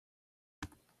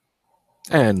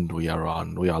And we are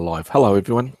on, we are live. Hello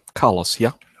everyone, Carlos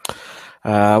here.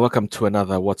 Welcome to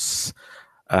another What's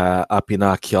Up in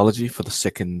Archaeology for the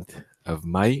 2nd of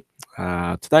May.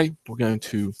 Today we're going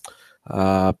to,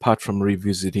 apart from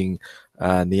revisiting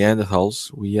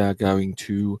Neanderthals, we are going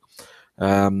to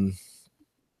some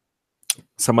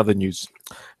other news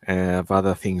of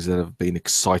other things that have been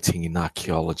exciting in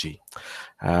archaeology.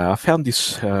 I found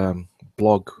this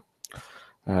blog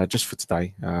just for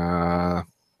today.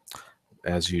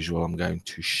 As usual, I'm going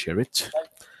to share it.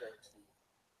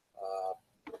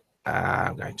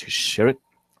 I'm going to share it.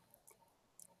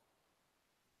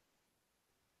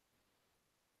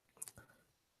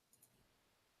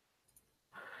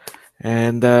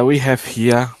 And we have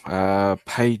here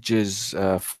Page's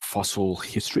fossil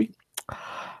history.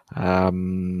 She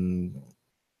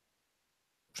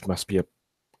must be a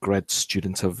grad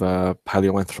student of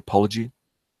paleoanthropology.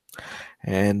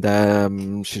 And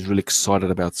she's really excited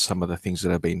about some of the things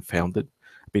that have been found,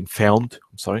 and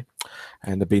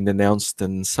have been announced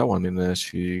and so on. And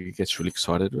she gets really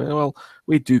excited. Well,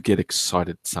 we do get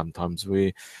excited sometimes.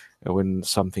 When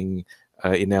something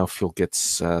in our field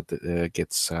gets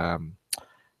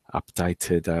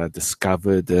updated,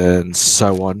 discovered, and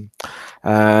so on.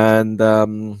 And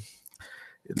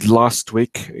last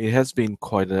week it has been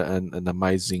quite an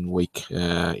amazing week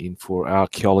for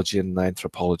archaeology and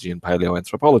anthropology and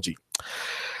paleoanthropology.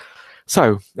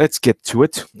 So let's get to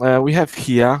it. We have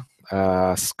here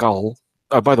a skull.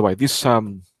 Oh, by the way, this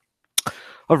I've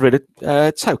read it.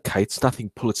 It's okay. It's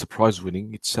nothing Pulitzer Prize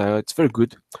winning. It's very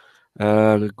good.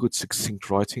 Good succinct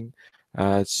writing.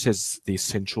 It says the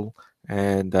essential,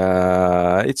 and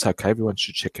it's okay. Everyone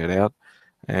should check it out.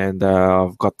 And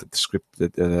I've got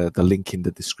the link in the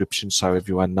description, so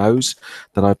everyone knows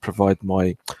that I provide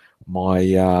my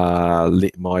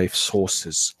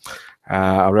sources,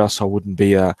 or else I wouldn't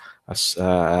be an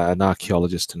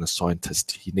archaeologist and a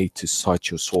scientist. You need to cite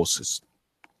your sources.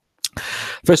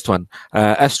 First one,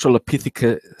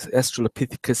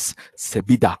 Australopithecus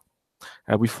sebida.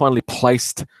 We finally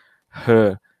placed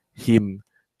him,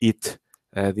 it,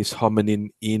 this hominin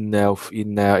in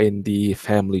the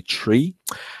family tree,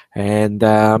 and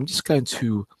I'm just going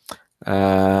to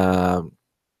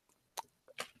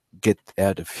get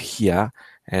out of here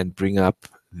and bring up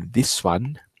this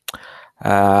one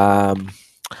about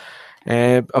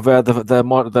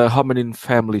the hominin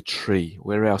family tree,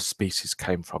 where our species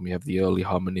came from. We have the early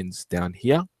hominins down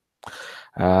here,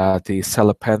 the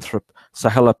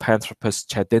Sahelanthropus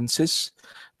chadensis,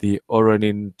 the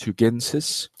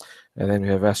Ornithugensis, and then we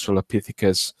have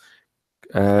Australopithecus.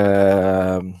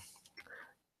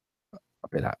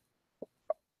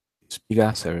 It's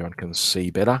bigger so everyone can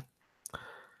see better.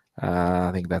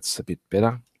 I think that's a bit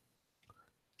better.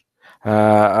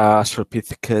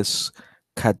 Australopithecus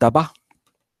cadaba.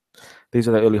 These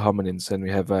are the early hominins, and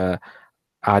we have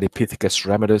Ardipithecus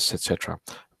ramidus, etc.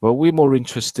 But we're more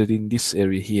interested in this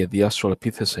area here, the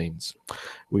Australopithecines,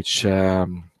 which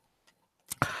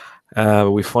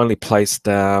we finally placed.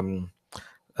 We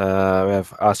have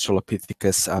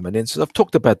Australopithecus armenensis. I've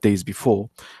talked about these before,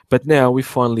 but now we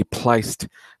finally placed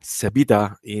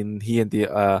sebida in here in the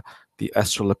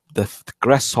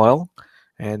gracile,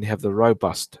 and you have the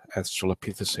robust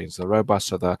Australopithecines. The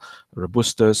robust are the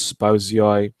robustus,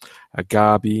 bosei,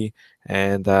 agabi,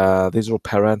 and these are all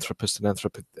Paranthropus and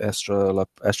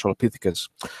Australopithecus,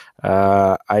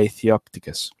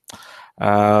 Aethiopticus,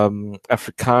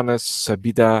 Africanus,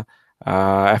 sebida,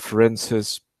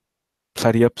 Afarensis,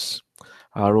 Platyops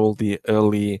are all the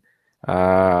early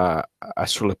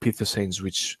Australopithecines,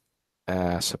 which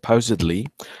supposedly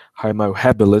Homo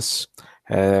habilis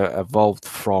evolved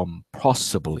from,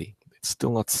 possibly. It's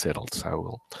still not settled.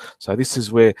 So this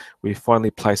is where we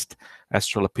finally placed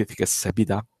Australopithecus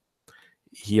sebida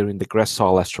here in the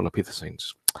gracile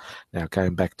Australopithecines. Now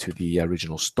going back to the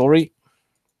original story.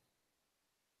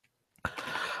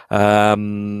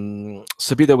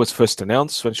 Sebida was first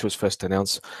announced. When she was first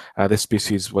announced, the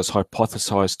species was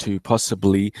hypothesized to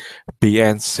possibly be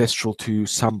ancestral to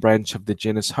some branch of the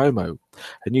genus Homo.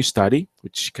 A new study,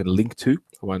 which you can link to,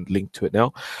 I won't link to it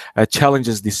now,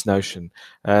 challenges this notion,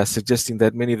 suggesting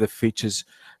that many of the features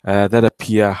that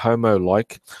appear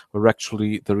Homo-like were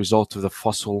actually the result of the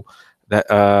fossil that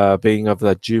being of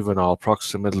the juvenile,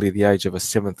 approximately the age of a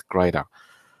 7th grader.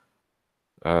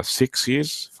 6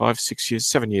 years, 5, 6 years,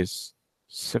 7 years,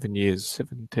 7 years,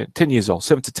 7, 10, 10 years old,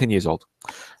 7 to 10 years old.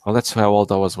 Well, that's how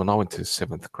old I was when I went to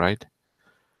 7th grade.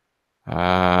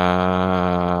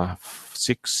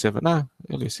 6, 7,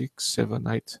 early 6, 7,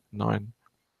 8, 9,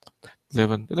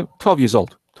 11, 12 years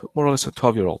old. more or less a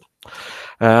 12-year-old.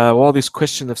 While this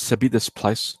question of Sabida's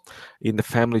place in the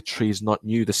family tree is not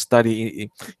new, the study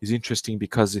is interesting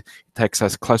because it takes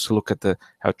us a closer look at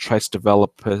how traits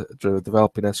develop in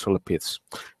Australopithecus,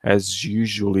 as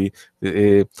usually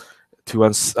to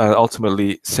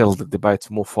ultimately settle the debate.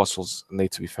 More fossils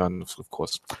need to be found, of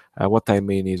course. What they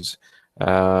mean is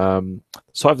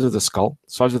size of the skull,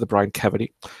 size of the brain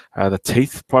cavity, the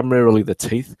teeth, primarily the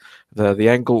teeth, the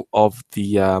angle of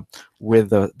the where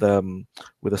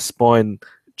the spine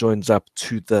joins up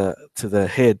to the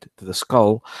head, to the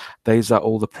skull. These are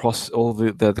all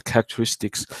the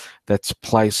characteristics that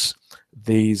place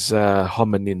these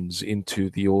hominins into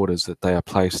the orders that they are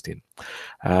placed in.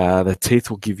 The teeth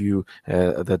will give you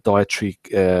the dietary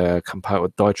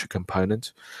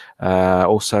component.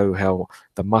 Also, how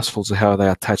the muscles, how they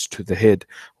are attached to the head.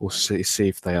 We'll see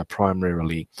if they are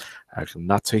primarily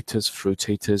nut eaters, fruit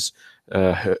eaters,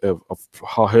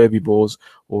 herbivores,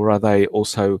 or are they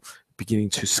also beginning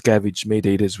to scavenge meat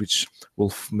eaters, which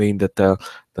will mean that the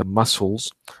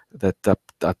muscles that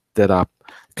are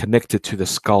connected to the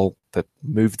skull that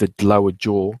move the lower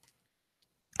jaw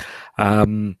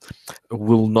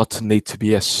will not need to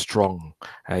be as strong.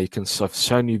 I've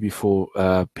shown you before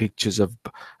pictures of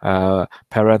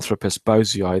Paranthropus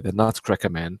bosei, the nutcracker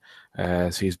man,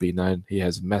 as he's been known. He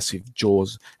has massive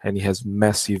jaws and he has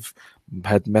massive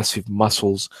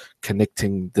muscles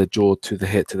connecting the jaw to the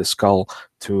head, to the skull,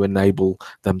 to enable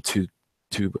them to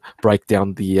break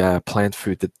down the plant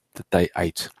food that they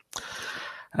ate.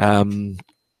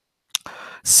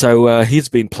 So he's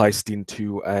been placed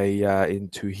into his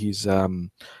the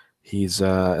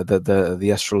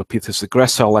Australopithecus, the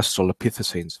gracile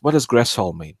Australopithecines. What does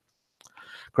gracile mean?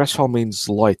 Gracile means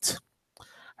light.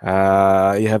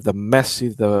 You have the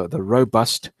massive, the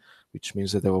robust, which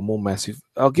means that they were more massive.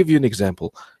 I'll give you an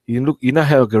example. You know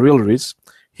how a gorilla is.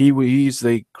 He is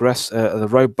the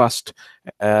robust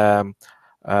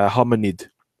hominid,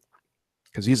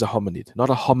 because he's a hominid, not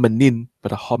a hominin,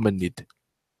 but a hominid.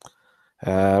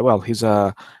 Well, he's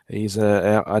an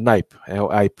ape,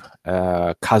 our ape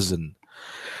cousin,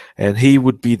 and he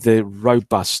would be the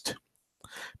robust.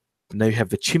 Now you have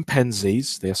the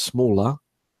chimpanzees; they are smaller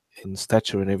in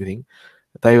stature and everything.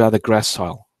 They are the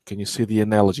gracile. Can you see the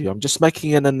analogy? I'm just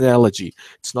making an analogy.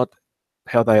 It's not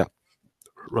how they are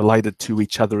related to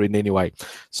each other in any way.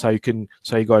 So you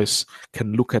guys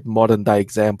can look at modern day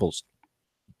examples.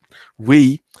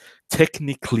 We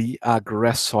technically are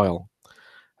gracile.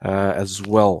 As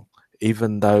well,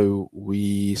 even though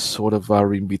we sort of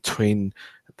are in between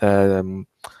the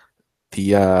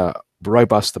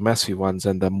robust, the massive ones,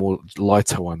 and the more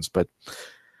lighter ones. But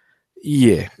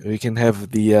yeah, we can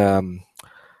have the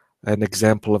an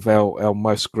example of our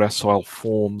most gracile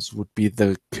forms would be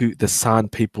the San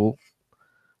people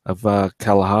of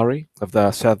Kalahari, of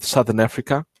the southern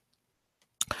Africa,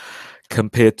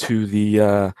 compared to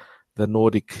the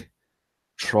Nordic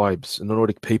tribes and the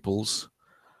Nordic peoples.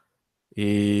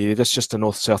 That's just a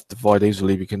north-south divide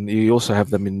easily. You also have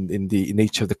them in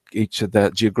each of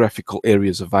the geographical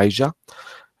areas of Asia.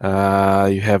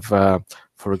 You have,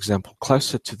 for example,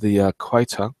 closer to the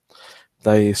equator,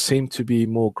 they seem to be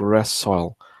more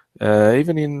gracile,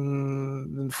 even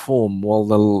in form.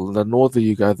 While the norther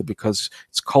you go, because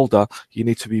it's colder, you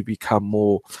need to become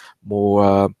more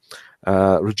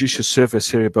reduce your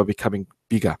surface area by becoming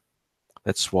bigger.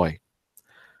 That's why.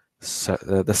 So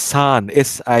the San,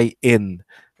 S-A-N,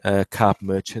 carp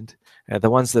merchant, the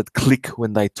ones that click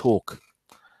when they talk,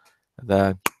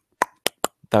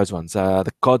 those ones.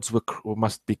 The gods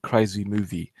must be crazy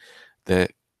movie. The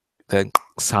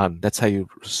San. That's how you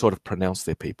sort of pronounce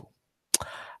their people.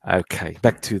 Okay,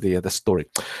 back to the story.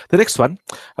 The next one,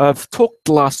 I've talked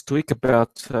last week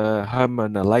about Homo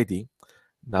naledi.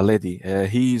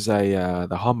 He's the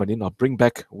hominin. I'll bring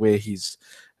back where he's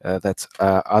that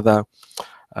other.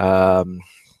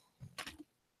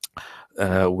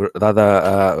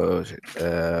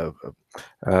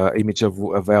 Image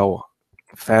of our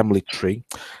family tree,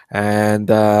 and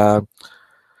Homo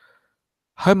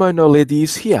naledi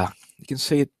is here. You can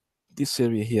see it, this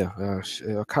area here. I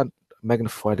can't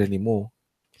magnify it anymore.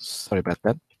 Sorry about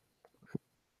that.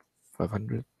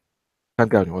 500. Can't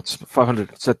go anymore. It's 500.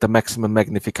 It's at the maximum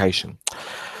magnification.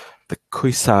 The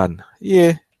Khoisan.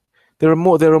 Yeah, there are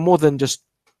more than just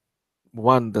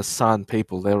one, the San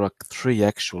people. There are three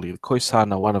actually. The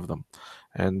Khoisan are one of them,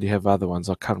 and you have other ones.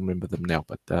 I can't remember them now,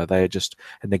 but they are just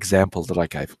an example that I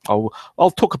gave.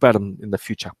 I'll talk about them in the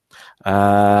future.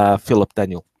 Philip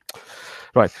Daniel.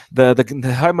 Right,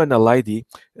 the Homo naledi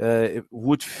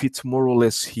would fit more or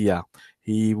less here.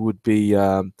 He would be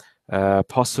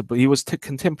possibly he was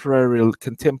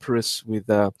contemporaries with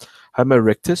Homo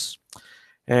erectus.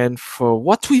 And for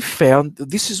what we found,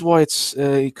 this is why it's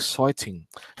exciting,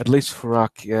 at least for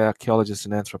archaeologists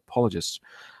and anthropologists.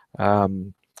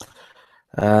 When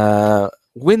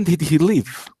did he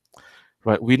live?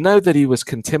 Right, we know that he was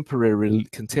contemporary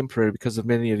because of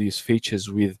many of these features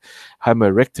with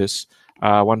Homo erectus,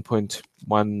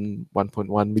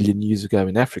 1.1 million years ago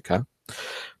in Africa.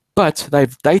 But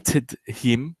they've dated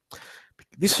him.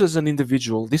 This was an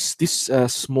individual. This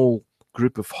small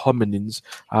group of hominins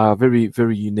are very,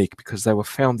 very unique because they were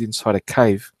found inside a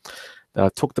cave. I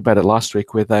talked about it last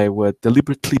week, where they were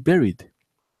deliberately buried.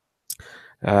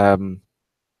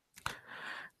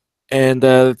 And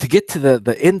to get to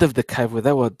the end of the cave where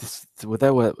they were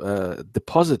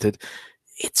deposited,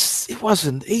 it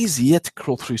wasn't easy. You had to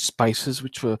crawl through spaces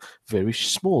which were very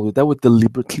small. They were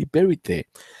deliberately buried there.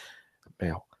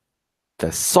 Now,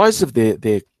 the size of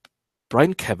their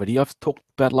brain cavity I've talked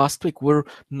about last week were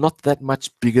not that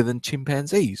much bigger than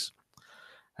chimpanzees,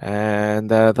 and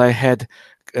they had,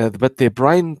 but their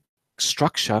brain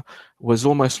structure was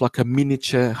almost like a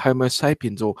miniature Homo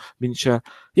sapiens, or miniature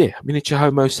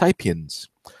Homo sapiens,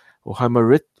 or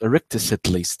Homo erectus at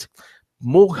least.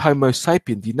 More Homo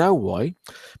sapien. Do you know why?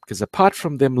 Because apart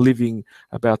from them living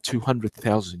about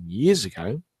 200,000 years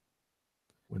ago,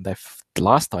 when they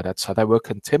last died out, so they were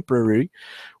contemporary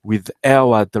with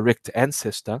our direct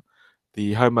ancestor,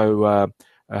 the Homo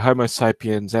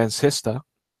sapiens ancestor,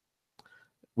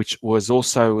 which was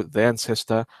also the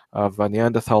ancestor of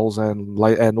Neanderthals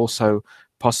and also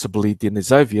possibly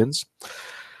Denisovans.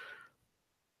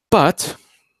 But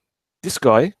this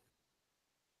guy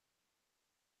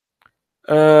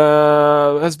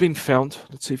has been found.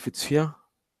 Let's see if it's here.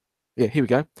 Yeah, here we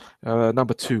go.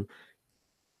 Number 2.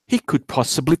 He could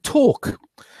possibly talk.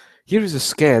 Here is a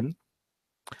scan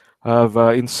of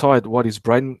inside what his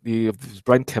brain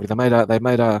cavity. They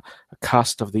made a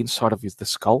cast of the inside of the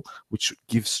skull, which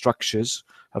gives structures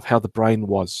of how the brain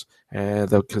was,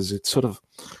 because it's sort of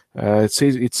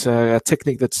it's a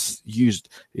technique that's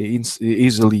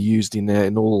easily used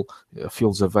in all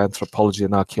fields of anthropology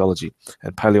and archaeology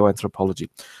and paleoanthropology.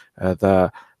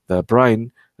 The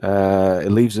brain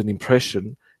leaves an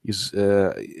impression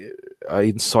inside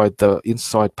the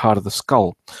inside part of the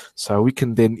skull, so we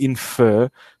can then infer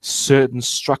certain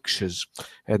structures.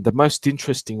 And the most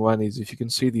interesting one is, if you can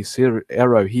see this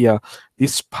arrow here,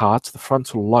 this part, the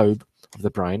frontal lobe of the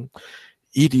brain,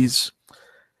 it is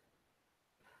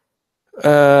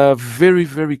very,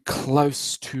 very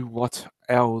close to what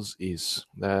ours is.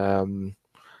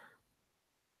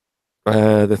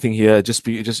 The thing here just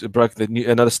broke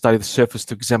another study of the surface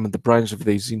to examine the brains of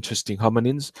these interesting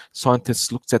hominins.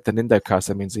 Scientists looked at the endocast,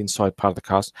 that means the inside part of the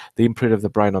cast, the imprint of the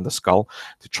brain on the skull,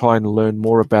 to try and learn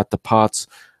more about the parts,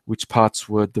 which parts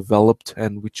were developed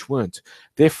and which weren't.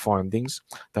 Their findings,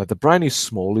 that the brain is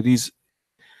small, it is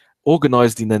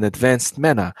organized in an advanced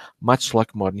manner, much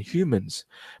like modern humans.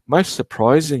 Most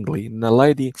surprisingly, the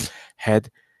lady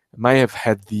may have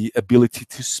had the ability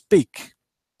to speak.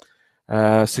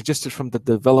 Suggested from the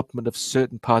development of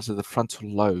certain parts of the frontal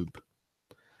lobe,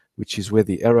 which is where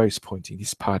the arrow is pointing,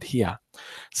 this part here.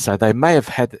 So they may have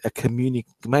had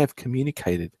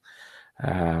communicated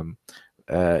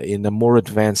in a more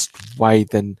advanced way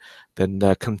than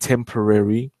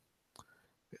contemporary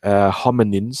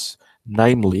hominins,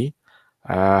 namely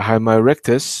Homo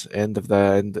erectus,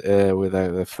 with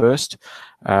the first,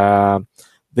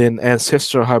 then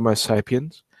ancestral Homo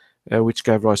sapiens, which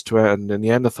gave rise to the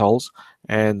Neanderthals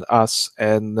and us,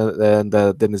 and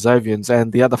the Denisovans,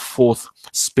 and the other fourth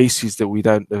species that we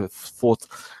don't, fourth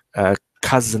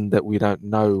cousin that we don't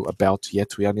know about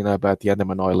yet. We only know about the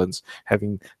Andaman Islands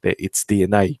having its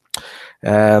DNA.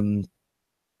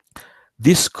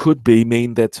 This could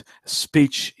mean that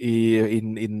speech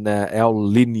in our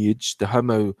lineage, the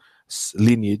Homo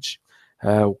lineage,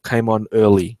 came on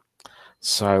early.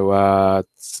 So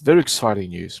it's very exciting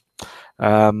news.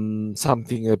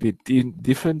 Something a bit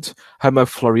different. Homo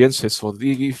floresiensis, or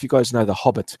if you guys know the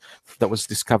Hobbit, that was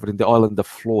discovered in the island of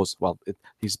Flores. Well,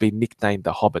 he's been nicknamed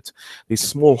the Hobbit. These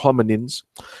small hominins,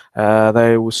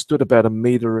 they stood about 1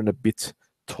 meter and a bit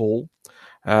tall.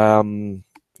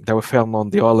 They were found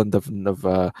on the island of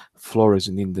Flores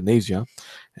in Indonesia,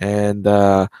 and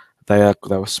they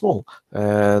were small.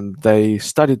 And they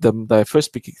studied them. They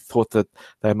first thought that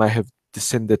they may have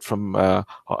descended from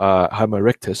Homo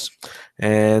erectus,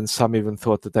 and some even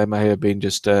thought that they may have been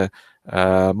just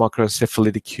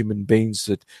microcephalitic human beings,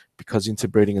 that because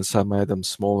interbreeding and some made them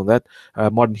small, and that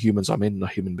modern humans, I mean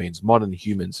not human beings, modern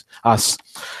humans, us.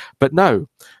 But no,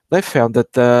 they found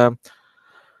that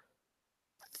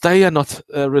they are not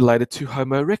related to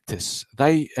Homo erectus.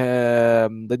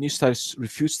 The new study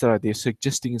refutes that idea,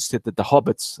 suggesting instead that the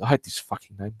hobbits, I hate this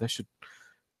fucking name, they should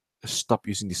stop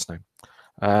using this name,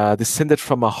 descended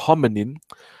from a hominin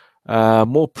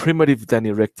more primitive than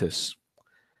erectus.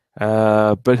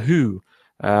 But who?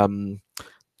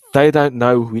 They don't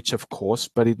know which, of course,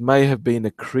 but it may have been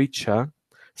a creature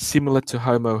similar to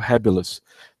Homo habilis.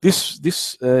 This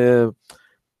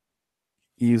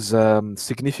is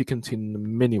significant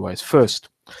in many ways. First,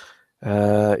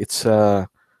 it's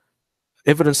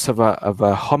evidence of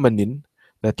a hominin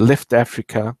that left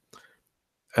Africa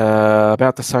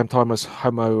about the same time as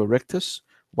Homo erectus,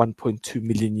 1.2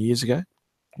 million years ago,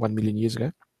 1 million years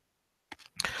ago.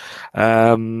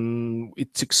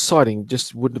 It's exciting.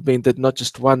 Just would have been that not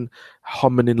just one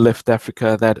hominin left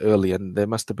Africa that early, and there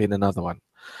must have been another one.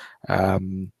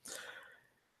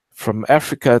 From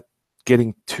Africa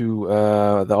getting to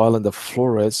the island of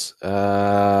Flores,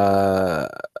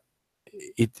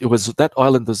 it was that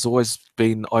island has always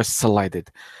been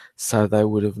isolated, so they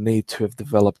would have need to have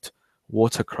developed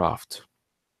watercraft,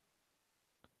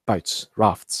 boats,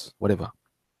 rafts, whatever.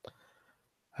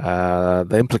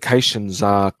 The implications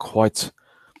are quite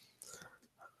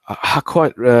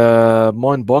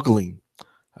mind-boggling.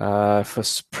 For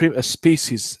a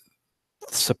species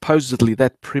supposedly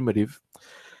that primitive,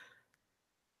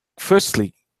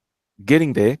 firstly,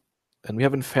 getting there, and we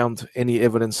haven't found any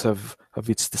evidence of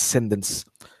its descendants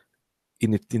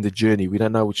in the journey. We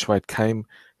don't know which way it came.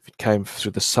 If it came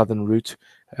through the southern route,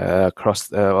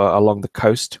 across along the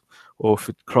coast, or if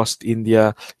it crossed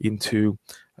India into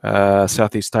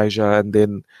Southeast Asia and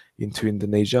then into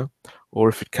Indonesia, or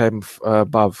if it came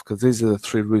above, because these are the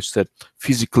three routes that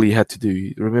physically you had to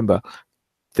do. Remember,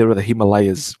 there are the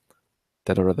Himalayas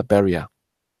that are the barrier.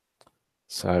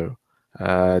 So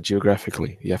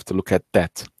geographically, you have to look at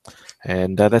that.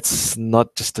 And that's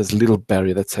not just a little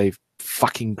barrier, that's a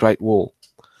fucking great wall.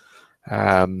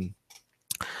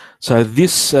 So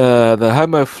this, the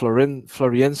Homo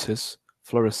floresiensis,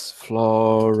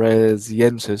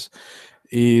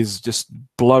 is just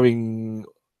blowing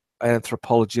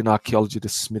anthropology and archaeology to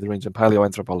smithereens, and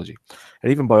paleoanthropology,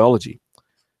 and even biology.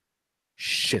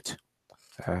 Shit.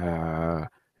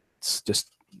 It's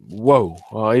just, whoa.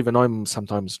 Even I'm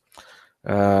sometimes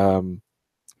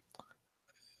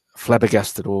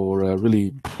flabbergasted or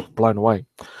really blown away.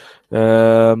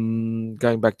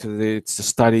 Going back to the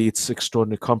study, it's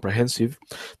extraordinarily comprehensive.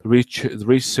 The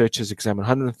researchers examined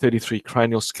 133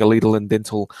 cranial, skeletal, and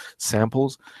dental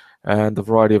samples, and a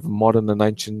variety of modern and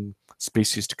ancient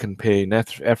species to compare in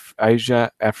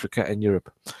Asia, Africa, and Europe.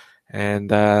 And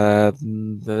the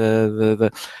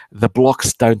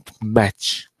blocks don't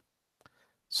match.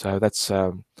 So that's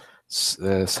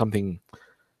something.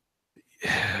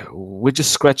 We're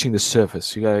just scratching the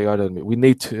surface. We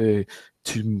need to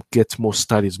get more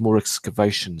studies, more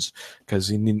excavations,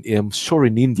 because I'm sure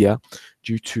in India,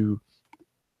 due to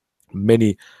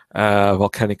many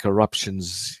volcanic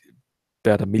eruptions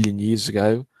about 1 million years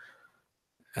ago,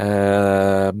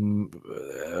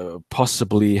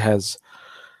 possibly has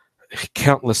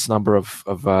countless number of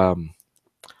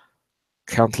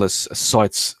countless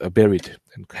sites buried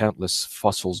and countless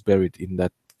fossils buried in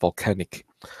that volcanic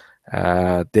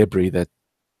debris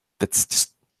that's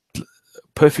just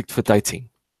perfect for dating.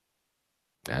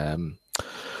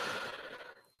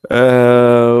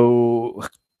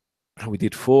 We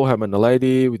did 4 Homo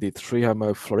naledi, we did 3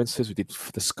 Homo florensis, we did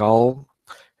the skull,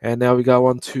 and now we go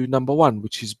on to number 1,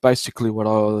 which is basically what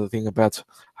I think about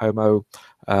Homo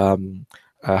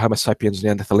sapiens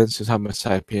neanderthalensis, Homo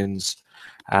sapiens.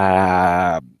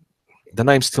 The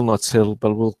name's still not settled,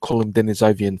 but we'll call him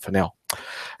Denisovan for now.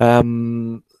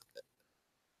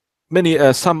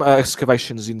 Some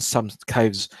excavations in some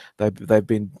caves, they've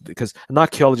been, because an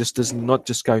archaeologist does not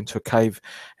just go into a cave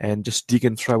and just dig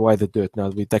and throw away the dirt.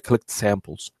 No, they collect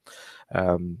samples.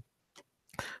 The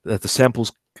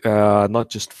samples not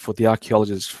just for the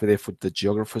archaeologists, for the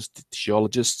geographers, the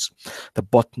geologists, the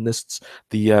botanists,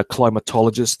 the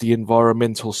climatologists, the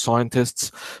environmental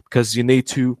scientists, because you need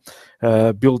to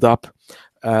build up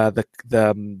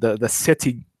the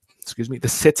setting. Excuse me, the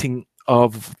setting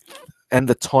of and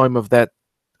the time of that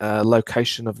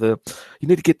location of the. You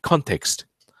need to get context,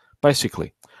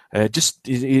 basically. Just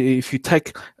if you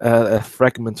take a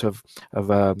fragment of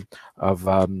a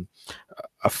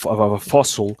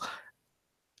fossil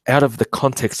out of the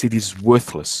context, it is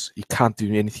worthless. You can't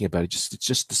do anything about it. It's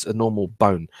just a normal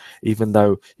bone, even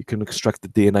though you can extract the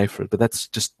DNA for it. But that's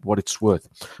just what it's worth.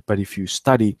 But if you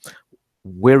study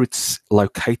where it's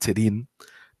located in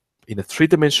a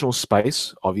 3-dimensional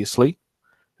space, obviously,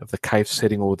 of the cave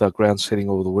setting or the ground setting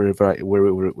or wherever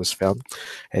it was found,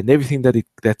 and everything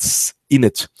that's in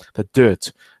it, the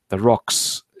dirt, the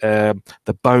rocks,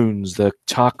 the bones, the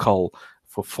charcoal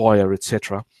for fire,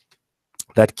 etc.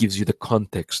 That gives you the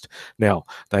context. Now,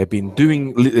 they've been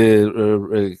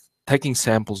doing taking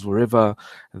samples wherever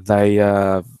they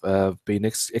have been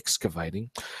excavating,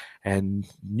 and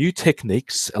new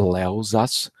techniques allows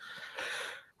us,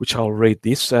 which I'll read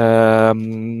this.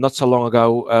 Not so long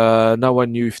ago, no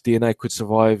one knew if DNA could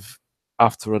survive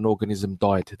after an organism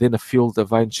died. Then a field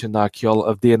of ancient archaeology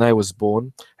of DNA was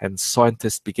born, and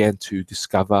scientists began to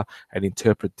discover and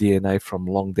interpret DNA from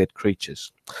long-dead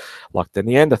creatures, like the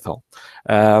Neanderthal.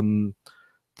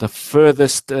 The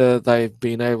furthest they've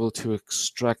been able to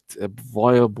extract a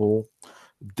viable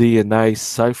DNA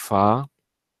so far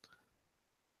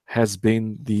has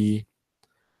been the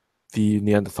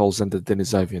Neanderthals and the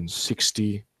Denisovans,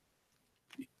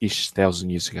 60-ish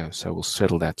thousand years ago. So we'll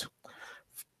settle that.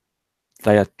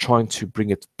 They are trying to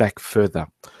bring it back further.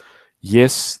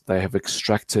 Yes, they have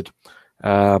extracted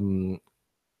DNA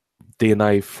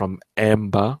from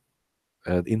amber,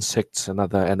 insects and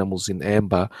other animals in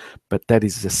amber, but that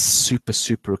is a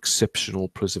super exceptional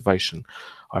preservation.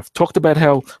 I've talked about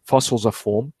how fossils are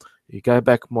formed. You go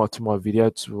back to my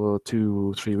video 4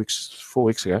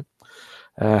 weeks ago,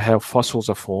 how fossils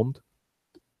are formed,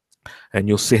 and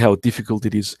you'll see how difficult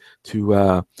it is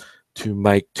to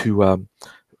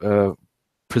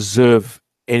preserve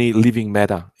any living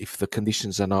matter if the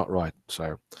conditions are not right.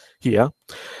 So here,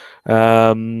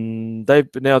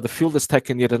 the field has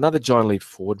taken yet another giant leap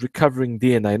forward, recovering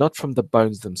DNA not from the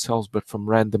bones themselves, but from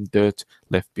random dirt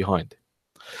left behind.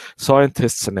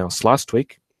 Scientists announced last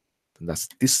week, and that's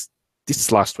this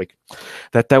last week,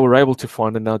 that they were able to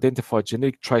find and identify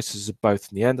genetic traces of both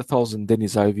Neanderthals and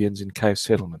Denisovans in cave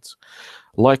settlements,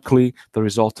 likely the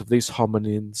result of these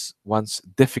hominins once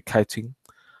defecating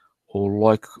or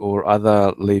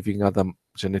leaving other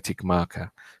genetic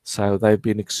marker. So they've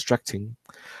been extracting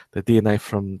the DNA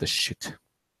from the shit,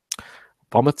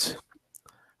 vomit,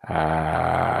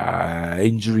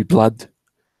 injury, blood,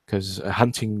 because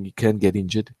hunting you can get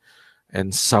injured,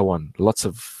 and so on. Lots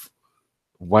of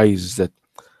ways that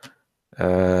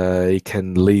you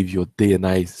can leave your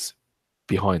DNAs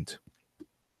behind.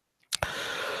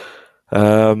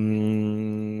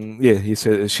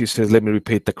 She says, let me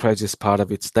repeat, the craziest part of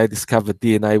it, they discovered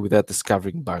DNA without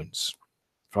discovering bones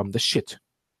from the shit,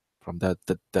 from the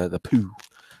poo,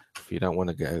 if you don't want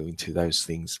to go into those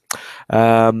things.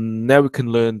 Now we can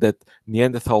learn that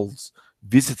Neanderthals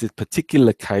visited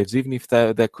particular caves, even if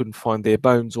they couldn't find their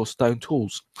bones or stone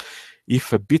tools.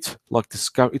 It's a bit like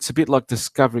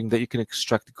discovering that you can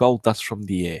extract gold dust from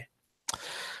the air.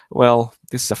 Well,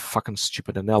 this is a fucking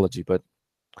stupid analogy, but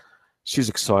she's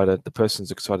excited. The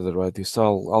person's excited to write this.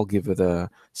 I'll give it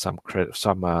some credit,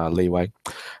 some leeway.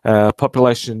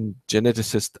 Population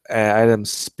geneticist Adam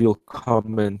Spiel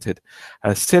commented,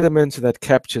 "A sediment that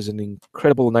captures an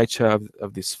incredible nature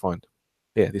of this find."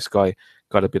 Yeah, this guy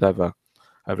got a bit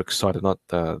overexcited, not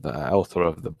the author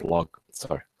of the blog.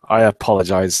 Sorry, I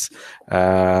apologize.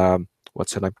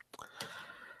 What's her name?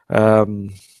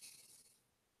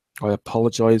 I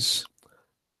apologize.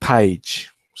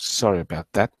 Paige. Sorry about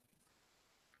that.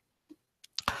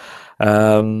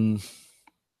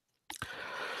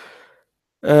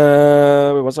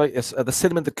 Where was I? Yes, the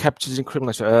sediment that captures incredible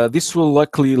nature. This will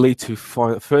likely lead to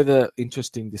further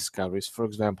interesting discoveries. For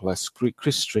example, as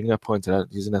Chris Stringer pointed out,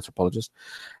 he's an anthropologist,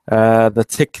 the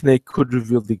technique could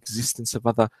reveal the existence of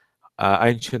other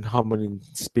ancient hominin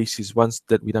species, ones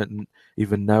that we don't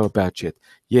even know about yet.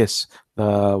 Yes,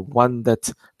 the one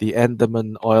that the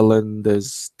Andaman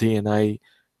Islanders' DNA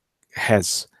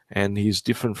has, and he's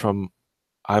different from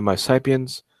Homo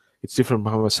sapiens. It's different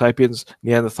from Homo sapiens,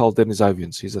 Neanderthal,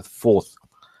 Denisovans. He's a fourth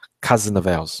cousin of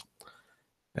ours.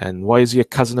 And why is he a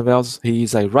cousin of ours? He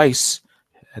is a race,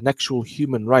 an actual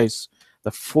human race.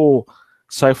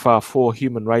 So far four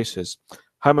human races: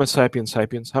 Homo sapiens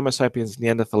sapiens, Homo sapiens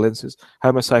neanderthalensis,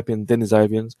 Homo sapiens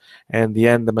denisovans, and the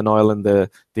Andaman Islander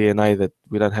DNA that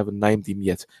we haven't named him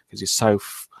yet because he's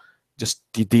just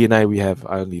the DNA we have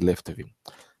only left of him.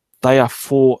 They are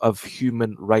four of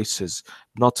human races,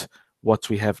 not what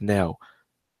we have now.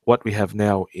 What we have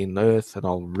now in Earth, and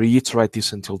I'll reiterate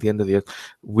this until the end of the Earth,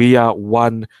 we are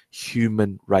one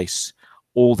human race.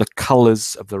 All the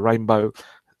colors of the rainbow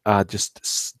are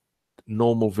just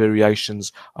normal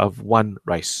variations of one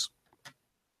race.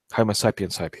 Homo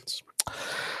sapiens sapiens.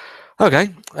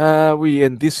 Okay, we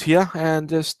end this here, and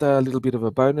just a little bit of a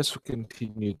bonus. We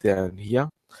continue down here.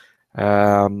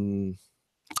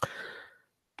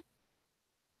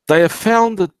 They have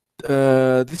found that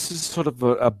this is sort of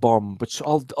a bomb, but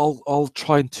I'll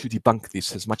try to debunk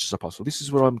this as much as possible. This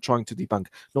is what I'm trying to debunk.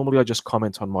 Normally, I just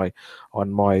comment on my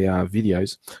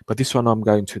videos, but this one I'm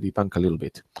going to debunk a little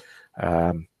bit.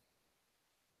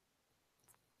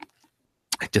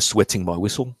 Just wetting my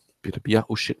whistle. Bit of beer.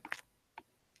 Oh shit.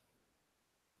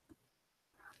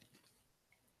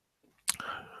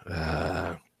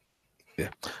 Yeah,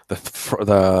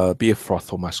 the beer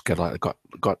froth almost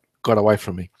got away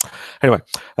from me. Anyway,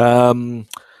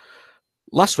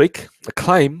 last week, a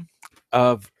claim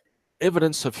of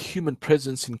evidence of human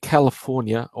presence in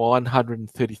California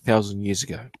 130,000 years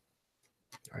ago.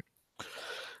 Right.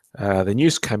 The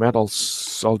news came out. I'll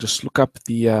just look up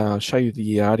the show you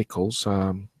the articles.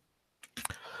 Here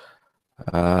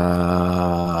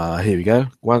we go.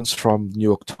 One's from New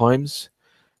York Times,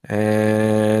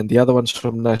 and the other one's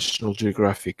from National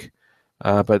Geographic.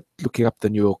 But looking up the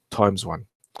New York Times one,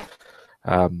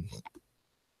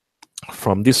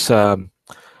 from this side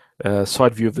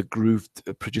view of the groove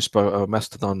produced by a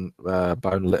mastodon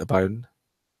bone.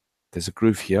 There's a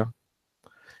groove here.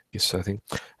 Yes, I think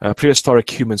prehistoric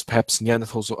humans, perhaps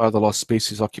Neanderthals or other lost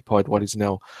species, occupied what is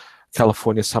now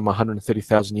California some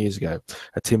 130,000 years ago.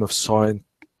 A team of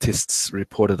scientists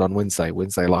reported on Wednesday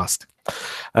last.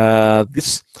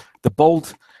 The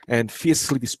bold and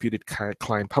fiercely disputed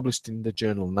claim published in the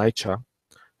journal Nature,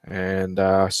 and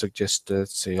I suggest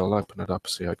see, I'll open it up,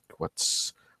 see what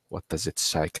does it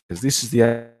say, because this is the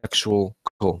actual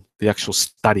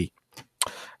study,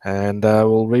 and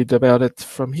we'll read about it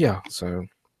from here. So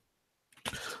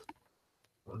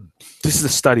this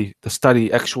is the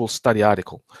actual study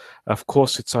article. Of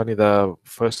course, it's only the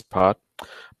first part,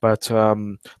 but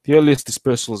the earliest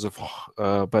dispersals of,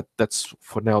 but that's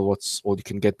for now what's all you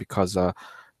can get, because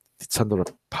it's under a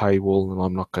paywall, and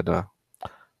I'm not gonna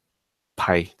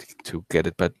pay to get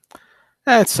it, but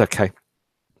it's okay.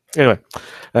 Anyway,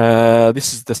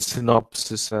 this is the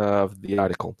synopsis of the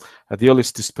article. The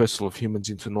earliest dispersal of humans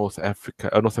into North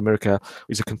America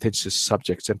is a contentious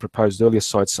subject, and proposed earlier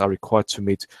sites are required to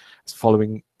meet the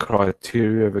following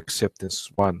criteria of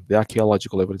acceptance. 1. The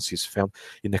archaeological evidence is found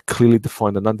in a clearly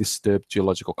defined and undisturbed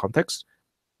geological context.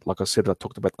 Like I said, I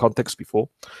talked about context before.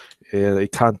 You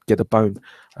can't get a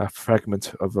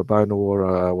fragment of a bone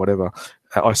or whatever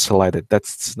isolated.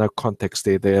 That's no context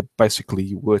there. They're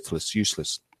basically worthless,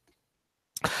 useless.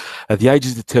 The age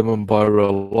is determined by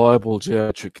reliable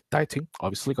geometric dating.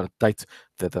 Obviously, got to date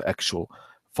the actual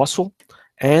fossil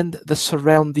and the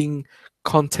surrounding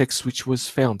context which was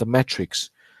found, the matrix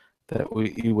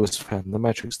it was found, the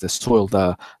matrix, the soil,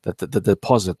 the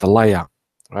deposit, the layer.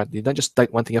 Right? You don't just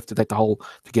date one thing; you have to date the whole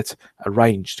to get a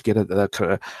range, to get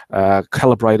a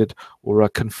calibrated or a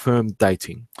confirmed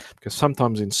dating. Because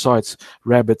sometimes in sites,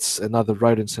 rabbits and other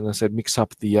rodents, and I said, mix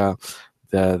up the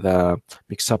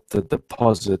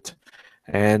deposit,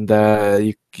 and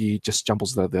you just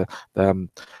jumbles the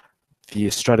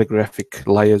stratigraphic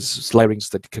layerings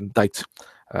that can date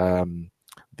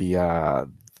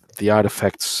the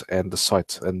artifacts and the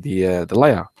site and the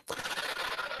layer.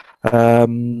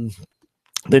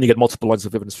 Then you get multiple lines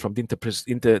of evidence from the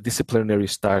interdisciplinary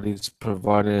studies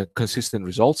providing consistent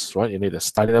results, right? You need to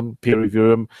study them, peer review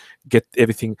them, get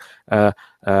everything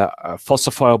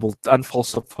falsifiable,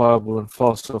 unfalsifiable, and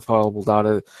falsifiable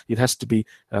data. It has to be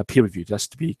peer reviewed. It has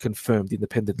to be confirmed,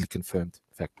 independently confirmed.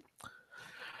 In fact,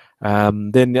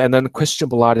 then an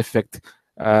unquestionable artifact.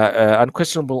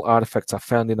 Unquestionable artifacts are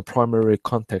found in a primary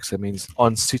context. That means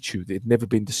on situ. They've never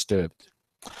been disturbed.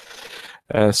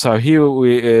 So here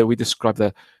we describe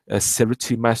the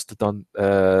Cerruti Mastodon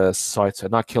site,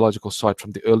 an archaeological site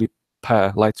from the early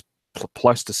late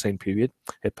Pleistocene period,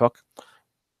 epoch,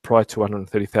 prior to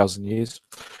 130,000 years,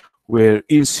 where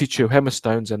in situ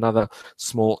hammerstones and other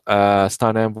small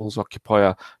stone anvils occupy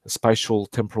a spatial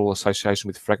temporal association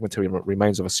with fragmentary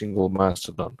remains of a single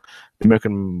mastodon, the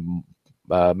American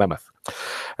mammoth.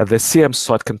 The CM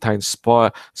site contains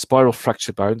spiral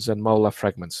fracture bones and molar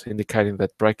fragments, indicating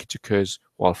that breakage occurs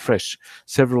while fresh.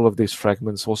 Several of these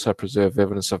fragments also preserve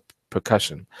evidence of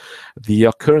percussion. The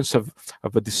occurrence of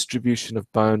a distribution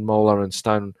of bone, molar, and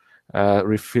stone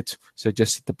refit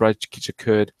suggests that the breakage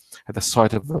occurred at the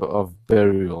site of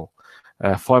burial.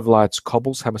 5 large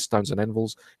cobbles, hammerstones, and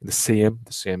anvils in the CM,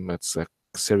 it's a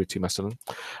Cerruti Mastodon,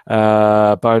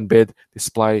 bone bed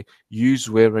display use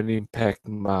wear and impact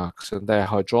marks, and they are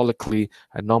hydraulically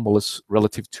anomalous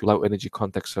relative to low energy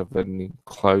context of an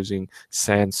enclosing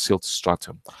sand silt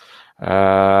stratum.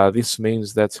 This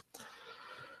means that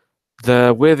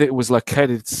where it was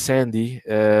located, it's sandy,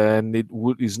 and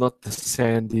is not the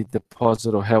sandy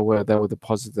deposit or how they were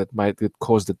deposit that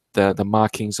caused the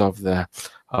markings of the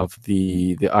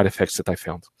artifacts that they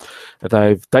found.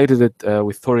 They've dated it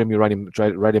with thorium uranium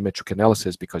radiometric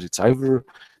analysis because it's over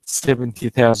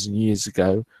 70,000 years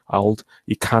ago old.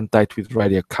 You can't date with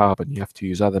radiocarbon. You have to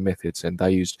use other methods, and they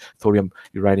used thorium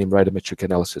uranium radiometric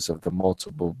analysis of the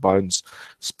multiple bones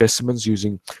specimens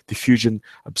using diffusion,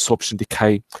 absorption,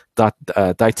 decay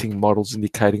dating models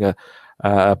indicating a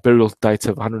burial date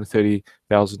of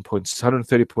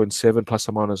 130,7 plus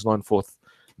or minus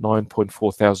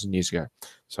 9.4 thousand years ago.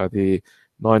 So the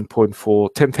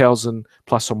 9.4, 10,000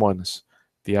 plus or minus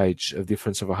the age of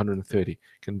difference of 130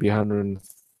 can be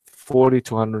 140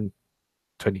 to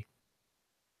 120.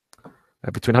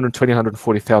 Between 120 and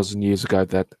 140,000 years ago,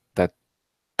 that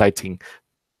dating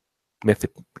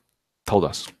method told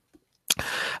us.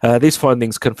 These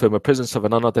findings confirm a presence of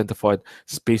an unidentified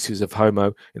species of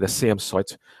Homo in the Siam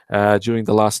site during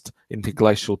the last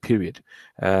interglacial period.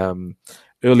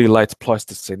 Early late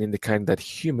Pleistocene, indicating that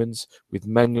humans with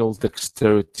manual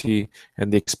dexterity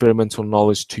and the experimental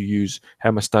knowledge to use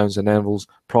hammerstones and anvils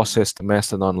processed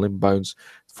mastodon limb bones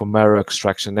for marrow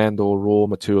extraction and/or raw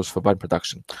materials for bone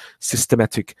production.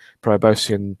 Systematic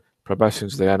proboscis,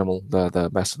 the animal, the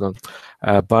mastodon,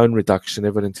 bone reduction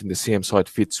evident in the Siam site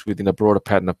fits within a broader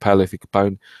pattern of Paleolithic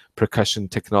bone percussion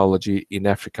technology in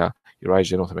Africa,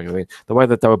 Eurasia, North America. The way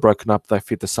that they were broken up, they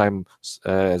fit the same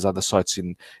as other sites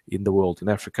in the world, in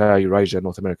Africa, Eurasia,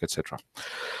 North America, etc.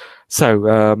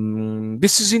 So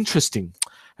this is interesting,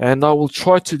 and I will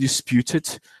try to dispute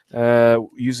it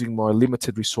using my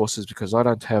limited resources, because I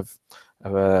don't have,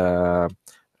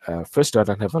 first, I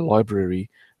don't have a library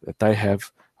that they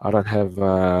have. I don't have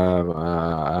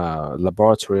a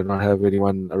laboratory, and I don't have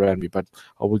anyone around me, but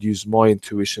I will use my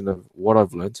intuition of what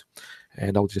I've learned,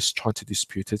 and I'll just try to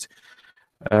dispute it,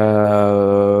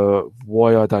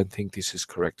 why I don't think this is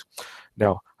correct.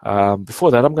 Now,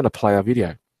 before that, I'm going to play a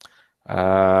video,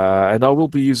 and I will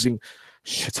be using,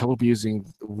 I will be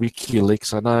using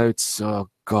WikiLeaks. I know it's, oh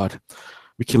God,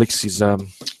 WikiLeaks is,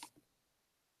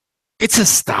 it's a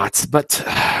start, but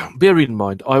bear in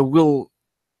mind, I will,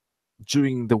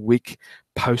 during the week,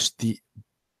 post the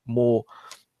more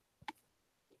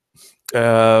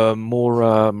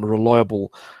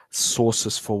reliable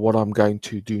sources for what I'm going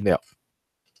to do now.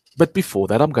 But before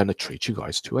that, I'm going to treat you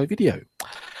guys to a video.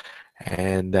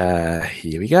 And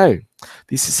here we go.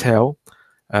 This is how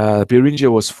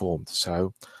Beringia was formed.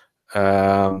 So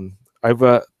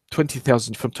over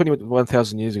 20,000, from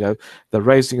 21,000 years ago,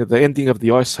 the ending of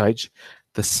the Ice Age,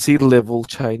 the sea level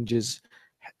changes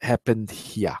happened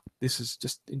here. This is,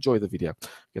 just enjoy the video.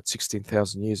 You got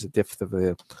 16,000 years, the depth of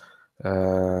the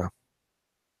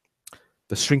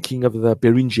shrinking of the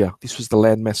Beringia. This was the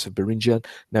landmass of Beringia.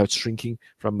 Now it's shrinking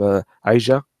from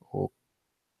Asia or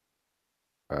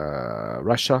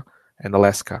Russia and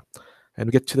Alaska, and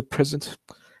we get to the present,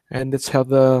 and that's how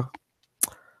that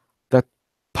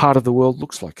part of the world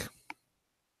looks like.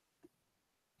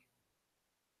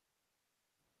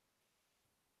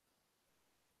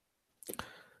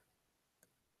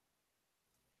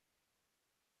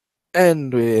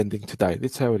 And we're ending today.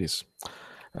 That's how it is.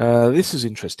 This is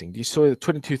interesting. You saw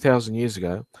 22,000 years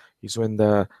ago is when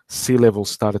the sea level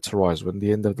started to rise, when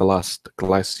the end of the last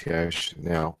glaciation.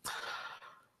 Now,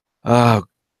 oh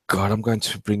God, I'm going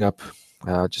to bring up,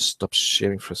 just stop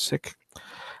sharing for a sec.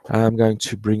 I'm going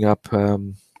to bring up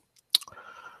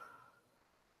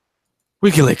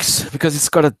WikiLeaks, because it's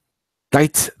got a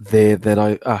date there that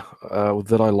I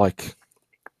like.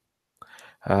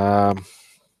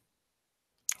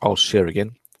 I'll share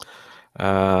again.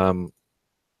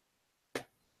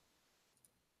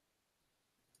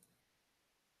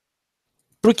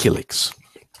 WikiLeaks.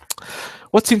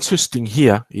 What's interesting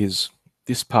here is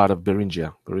this part of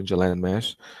Beringia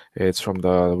landmass. It's from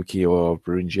the wiki of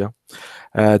Beringia.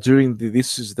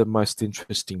 This is the most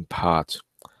interesting part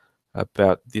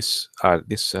about this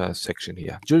section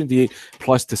here. During the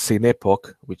Pleistocene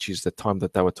epoch, which is the time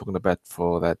that they were talking about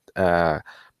for that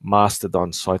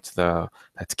mastodon site,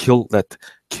 that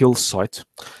kill site,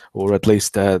 or at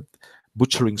least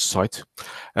butchering site,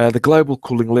 the global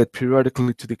cooling led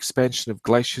periodically to the expansion of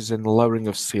glaciers and the lowering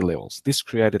of sea levels. This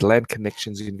created land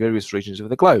connections in various regions of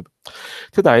the globe.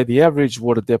 Today, the average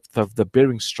water depth of the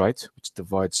Bering Strait, which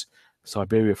divides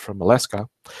Siberia from Alaska,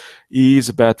 is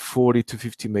about 40 to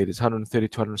 50 meters, 130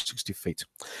 to 160 feet.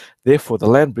 Therefore, the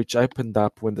land bridge opened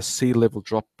up when the sea level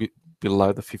dropped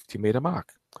below the 50-meter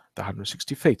mark, the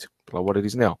 160 feet, below what it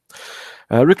is now.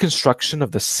 Reconstruction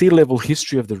of the sea level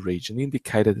history of the region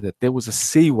indicated that there was a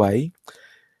seaway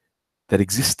that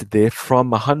existed there from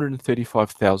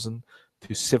 135,000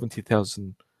 to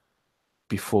 70,000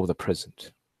 before the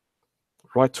present.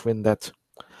 Right when that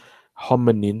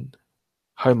hominin,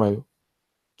 homo,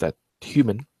 that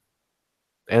human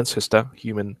ancestor,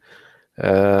 human,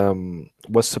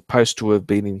 was supposed to have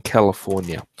been in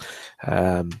California.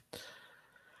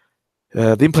 The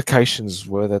implications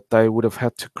were that they would have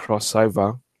had to cross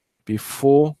over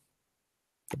before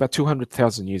about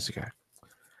 200,000 years ago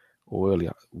or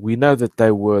earlier. We know that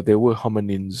there were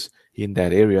hominins in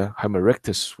that area. Homo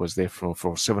erectus was there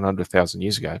for 700,000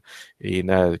 years ago in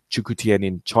Chukutian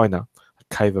in China, a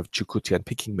cave of Chukutian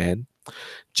Peking man.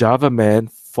 Java man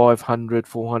 500,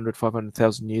 400,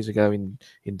 500,000 years ago in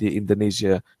the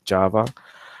Indonesia, Java.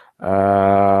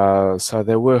 So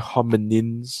there were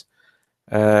hominins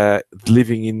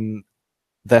living in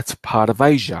that part of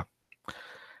Asia.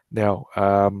 Now,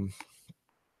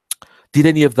 did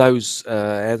any of those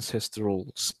ancestral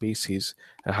species,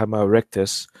 Homo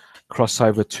erectus, cross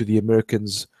over to the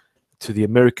Americas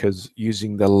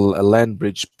using the land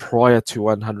bridge prior to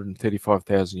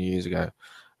 135,000 years ago,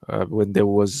 when there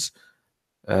was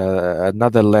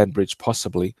another land bridge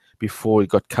possibly before it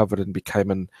got covered and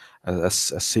became a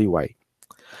seaway?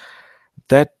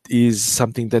 That is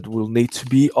something that will need to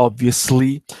be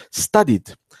obviously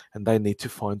studied, and they need to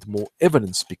find more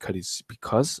evidence, because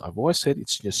I've always said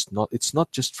it's not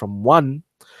just from one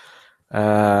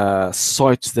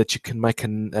site that you can make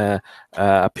a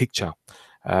picture.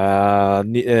 The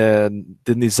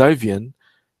Denisovans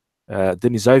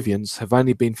have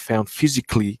only been found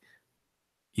physically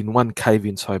in one cave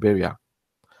in Siberia.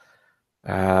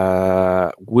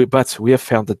 But we have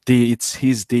found that it's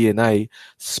his DNA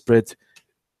spread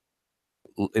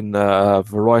in a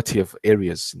variety of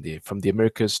areas from the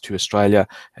Americas to Australia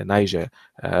and Asia,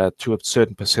 to a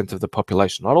certain percent of the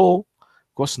population. Not all,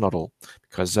 of course, not all,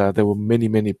 because there were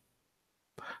many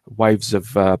waves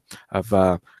of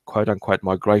quote unquote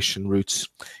migration routes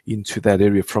into that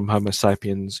area from Homo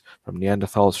sapiens, from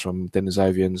Neanderthals, from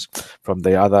Denisovans, from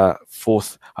the other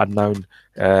fourth unknown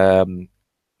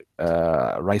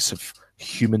race of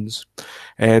humans.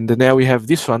 And now we have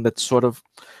this one that sort of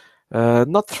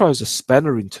not throws a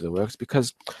spanner into the works,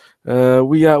 because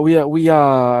we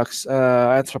are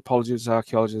anthropologists,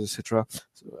 archaeologists, etc.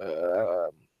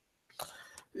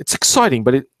 It's exciting,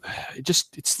 but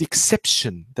it's the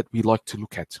exception that we like to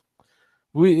look at.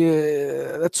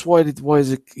 That's why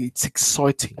it's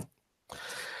exciting.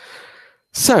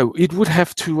 So it would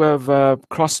have to have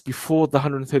crossed before the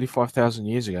 135,000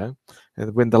 years ago,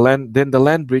 and when the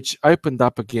land bridge opened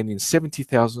up again in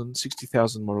 70,000,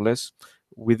 60,000 more or less,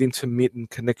 with intermittent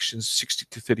connections 60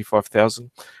 to 35,000,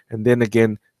 and then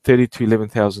again 30 to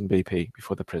 11,000 BP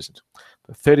before the present.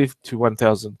 30,000 to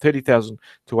 1,000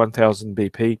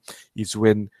 BP is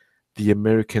when the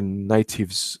American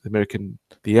natives, the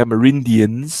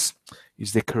Amerindians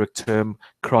is the correct term,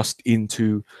 crossed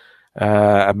into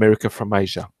America from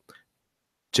Asia.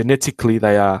 Genetically,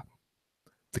 they are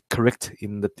correct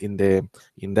in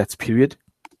that period,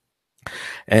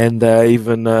 and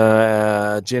even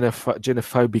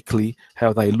genophobically,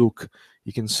 how they look,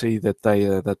 you can see that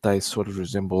they sort of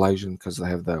resemble Asian, because they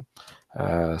have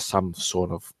some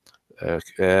sort of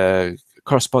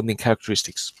corresponding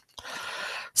characteristics.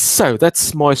 So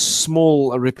that's my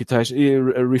small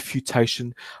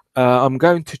refutation. I'm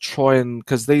going to try and,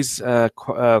 because these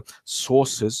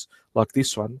sources like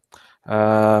this one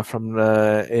from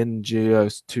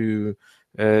NGOs to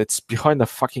it's behind a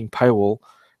fucking paywall,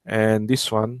 and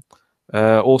this one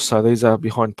also, these are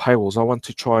behind paywalls. I want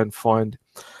to try and find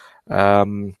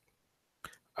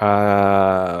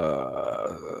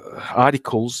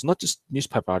articles, not just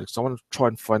newspaper articles. I want to try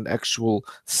and find actual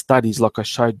studies, like I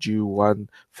showed you one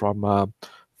from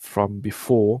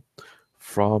before,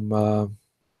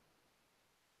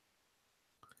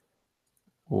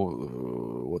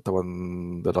 what the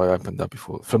one that I opened up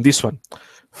before, from this one,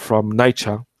 from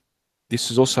Nature. This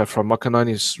is also from, I can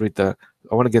only read I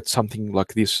want to get something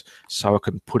like this so I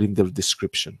can put in the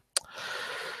description.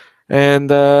 And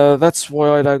that's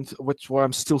why I'm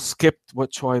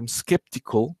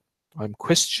skeptical. I'm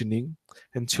questioning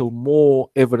until more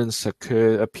evidence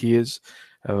appears,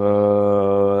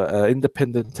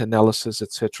 independent analysis,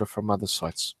 etc., from other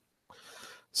sites.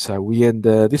 So we end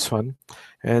this one,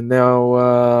 and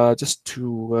now just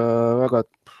to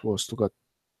still got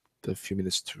a few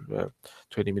minutes to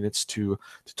 20 minutes to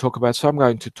talk about. So I'm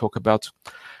going to talk about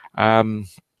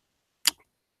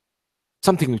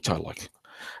something which I like.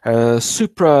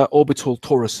 Supraorbital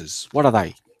toruses. What are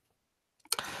they?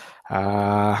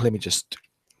 Let me just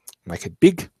make it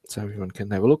big so everyone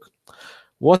can have a look.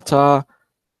 What are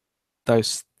the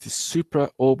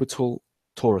supraorbital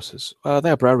toruses. They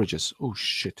are brow ridges. Oh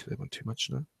shit, they went too much,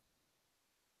 no?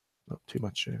 Not too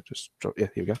much. Just drop. Yeah,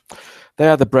 here we go. They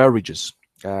are the brow ridges.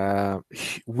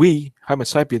 We, Homo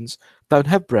sapiens, don't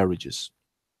have brow ridges.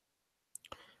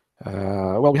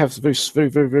 Well, we have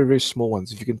very small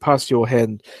ones. If you can pass your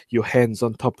hands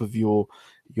on top of your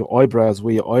eyebrows,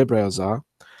 where your eyebrows are,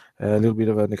 a little bit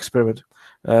of an experiment,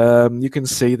 you can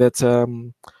see that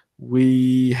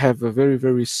we have a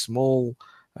very small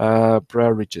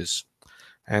brow ridges.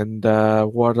 And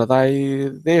what are they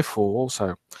there for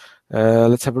also?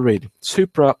 Let's have a read.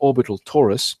 Supraorbital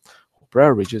torus, brow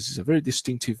ridges, is a very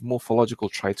distinctive morphological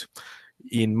trait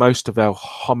in most of our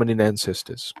hominin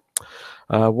ancestors.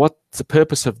 What the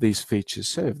purpose of these features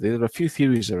serve? There are a few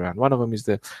theories around. One of them is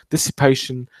the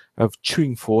dissipation of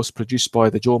chewing force produced by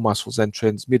the jaw muscles and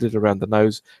transmitted around the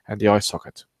nose and the eye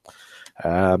socket.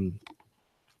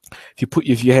 If you put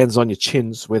your hands on your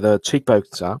chins where the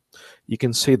cheekbones are, you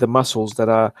can see the muscles that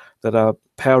are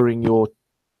powering your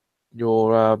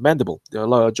mandible, your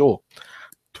lower jaw,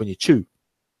 when you chew.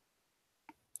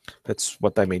 That's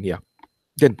what they mean here.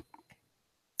 Then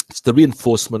it's the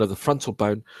reinforcement of the frontal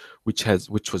bone, which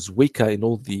was weaker in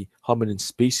all the hominin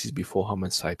species before Homo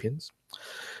sapiens.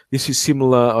 This is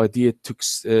similar idea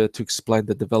to explain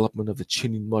the development of the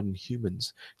chin in modern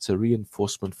humans. It's a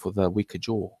reinforcement for the weaker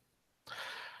jaw,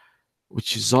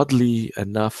 which is oddly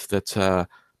enough that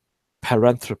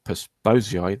Paranthropus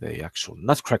bosei, the actual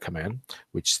nutcracker man,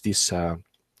 which this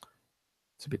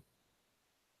it's a bit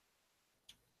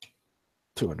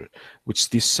 200, which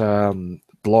this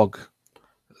blog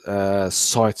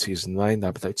site is named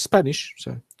after. It's Spanish,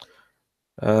 so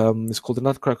it's called the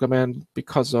Nutcracker Man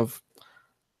because of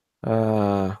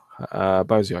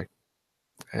bosei,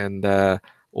 and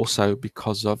also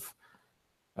because of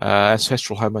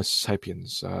ancestral Homo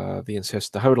sapiens, the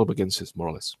homological ancestors, more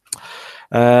or less.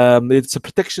 It's a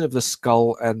protection of the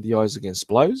skull and the eyes against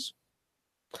blows.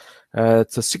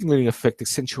 It's a signaling effect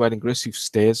accentuating aggressive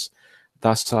stares.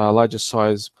 Thus, larger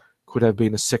size could have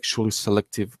been a sexually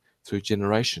selective through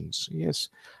generations. Yes,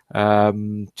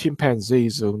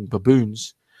 chimpanzees and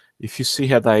baboons, if you see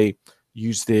how they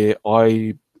use their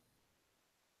brow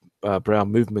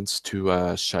movements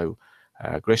to show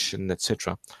aggression,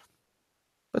 etc.,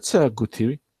 that's a good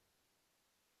theory.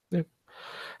 Yeah.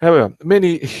 However,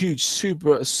 many huge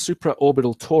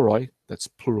supraorbital tori, that's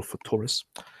plural for Torus,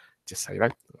 just say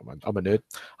that, I'm a nerd,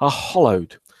 are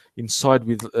hollowed inside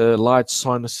with large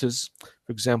sinuses.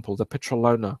 For example, the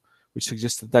Petrolona, which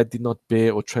suggests that they did not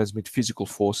bear or transmit physical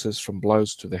forces from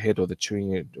blows to the head or the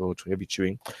chewing or to heavy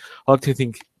chewing. I like to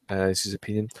think, this is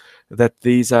opinion, that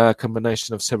these are a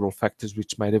combination of several factors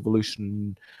which made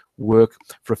evolution work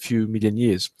for a few million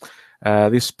years.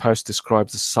 This post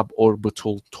describes the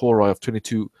suborbital tori of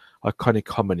 22 iconic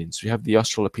hominins. We have the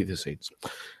Australopithecines,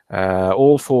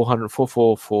 all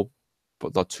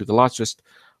 4.2, the largest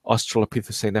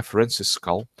Australopithecine afarensis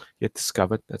skull yet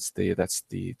discovered. That's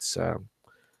its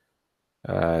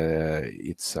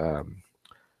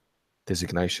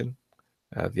designation.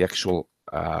 The actual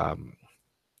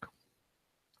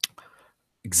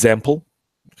example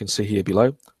you can see here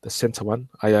below, the center one,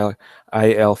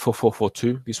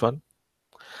 AL4442, this one.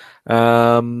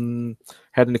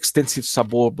 Had an extensive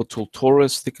suborbital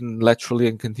torus, thickened laterally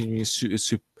and continuing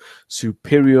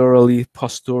superiorly,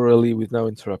 posteriorly with no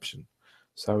interruption.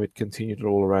 So it continued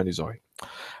all around his eye.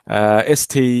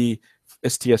 STS5,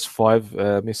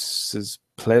 Mrs.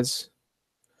 Ples.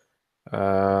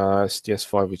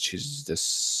 STS5, which is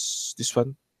this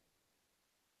one.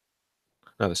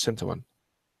 No, the center one.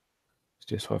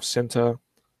 STS5 center,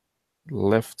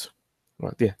 left,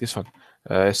 right, yeah, this one.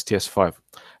 STS5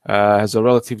 has a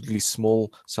relatively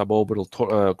small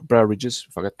suborbital brow ridges,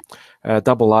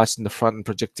 double arch in the front and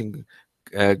projecting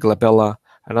glabella.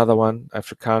 Another one,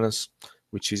 Africanus,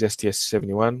 which is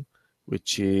STS71,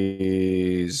 which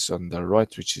is on the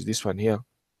right, which is this one here.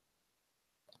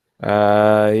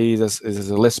 It is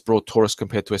a less broad torus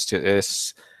compared to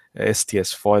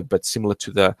STS5, but similar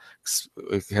to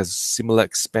it has similar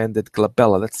expanded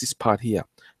glabella. That's this part here.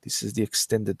 This is the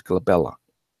extended glabella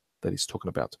that he's talking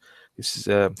about. This is,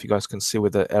 if you guys can see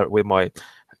where my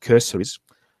cursor is,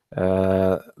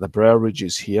 the brow ridge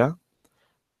is here.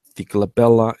 The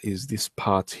glabella is this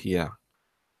part here.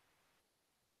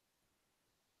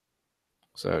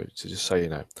 So just so you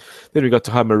know. Then we got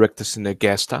to Homo erectus and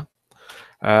Ergaster.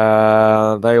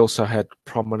 They also had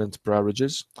prominent brow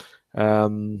ridges.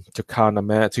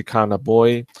 Tucana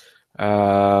boy.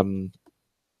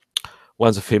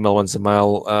 One's a female, one's a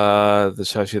male.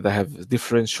 They have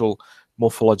differential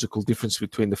morphological difference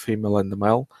between the female and the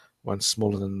male. One's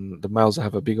smaller than the males.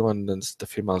 Have a bigger one, and the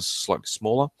females slightly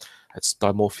smaller. It's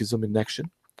dimorphism in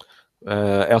action.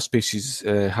 Our species,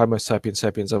 Homo sapiens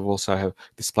sapiens, have also have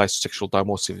displayed sexual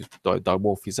dimorphism.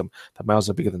 The males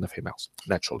are bigger than the females,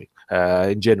 naturally,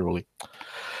 in generally.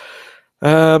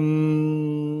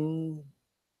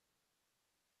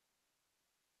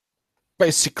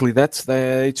 Basically, that's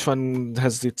each one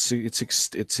has its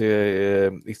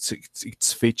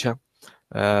feature.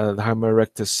 The Homo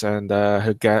erectus and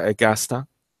Agasta.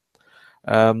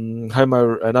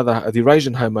 The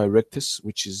Eurasian Homo erectus,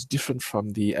 which is different from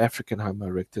the African Homo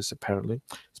erectus, apparently,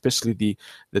 especially the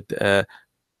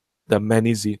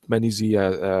Manisi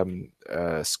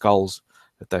skulls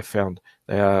that they found.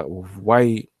 They are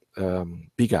way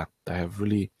bigger. They have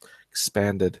really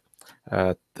expanded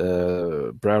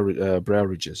the brow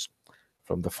ridges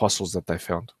from the fossils that they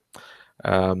found.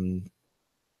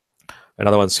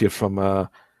 Another one's here from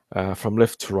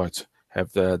left to right.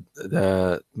 Have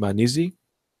the Manisi.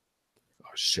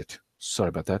 Oh shit! Sorry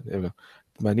about that. There we go.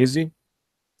 Manisi.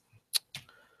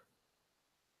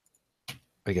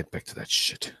 I get back to that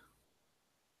shit.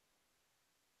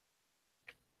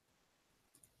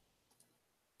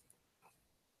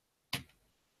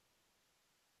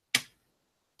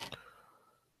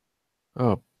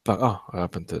 Oh, but I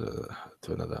opened to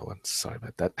another one. Sorry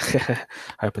about that.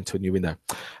 I opened to a new window.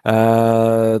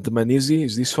 The Manisi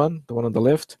is this one, the one on the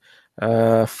left.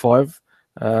 5.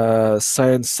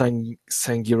 Sangiran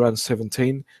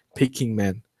 17. Peking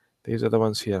Man. These are the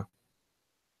ones here.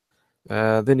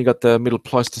 Then you got the Middle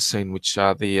Pleistocene, which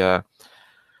are the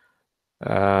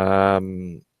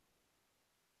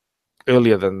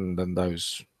earlier than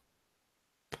those.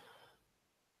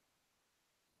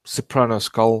 Soprano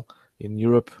skull in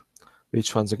Europe.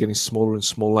 Each ones are getting smaller and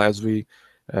smaller as we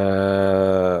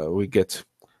get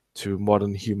to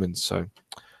modern humans. So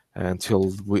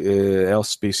until our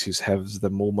species has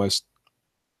them almost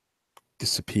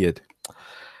disappeared.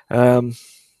 I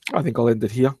think I'll end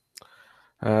it here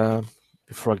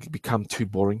before I become too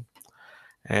boring.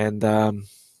 And I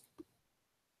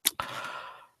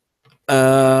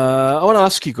want to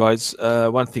ask you guys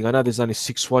one thing. I know there's only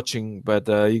 6 watching, but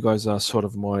you guys are sort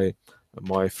of my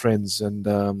friends, and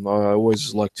I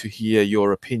always like to hear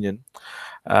your opinion.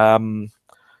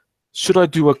 Should I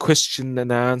do a question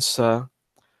and answer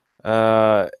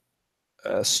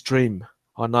stream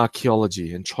on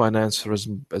archaeology and try and answer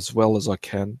as well as I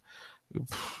can?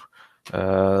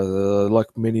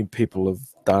 Like many people have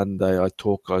done, I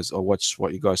watch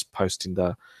what you guys post in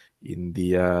the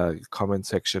comment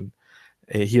section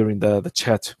here in the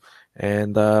chat,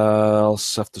 and I'll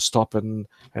have to stop and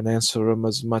answer them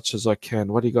as much as I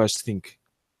can. What do you guys think?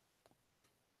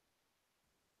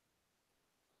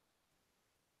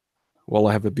 While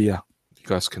I have a beer, you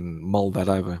guys can mull that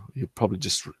over. You're probably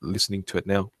just listening to it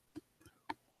now.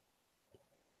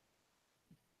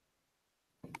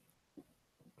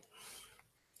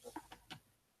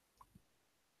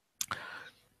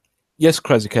 Yes,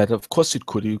 Crazy Cat. Of course it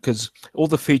could, because all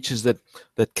the features that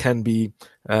can be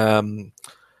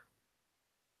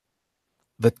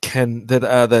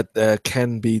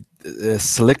can be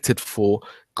selected for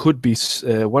could be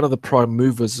one of the prime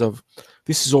movers of.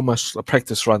 This is almost a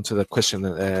practice run to the question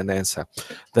and answer.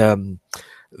 The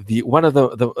one of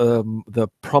the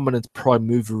prominent prime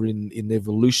mover in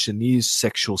evolution is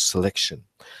sexual selection.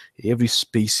 Every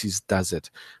species does it.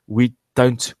 We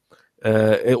don't.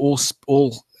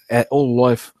 All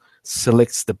life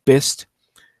selects the best,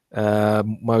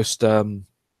 most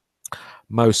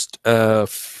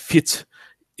fit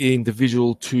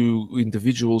individuals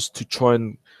to try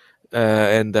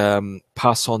and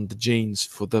pass on the genes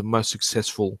for the most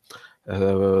successful,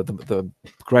 the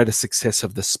greatest success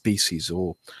of the species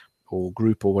or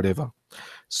group or whatever.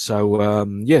 So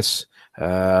yes,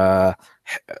 the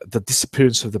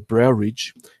disappearance of the brow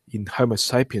ridge in Homo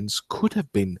sapiens could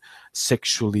have been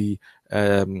sexually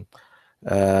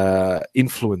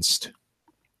influenced.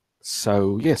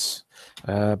 So yes,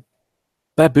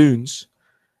 baboons,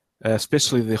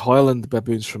 especially the highland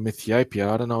baboons from Ethiopia.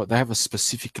 I don't know. They have a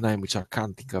specific name which I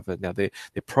can't think of it now. They're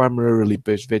primarily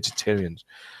vegetarians.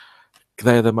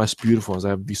 They are the most beautiful ones. They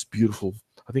have this beautiful.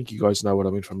 I think you guys know what I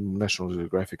mean from National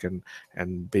Geographic and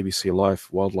BBC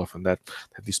Life, Wildlife, and that. They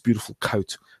have this beautiful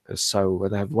coat. So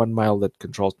and they have one male that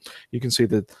controls. You can see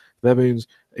that baboons,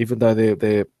 even though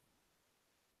they're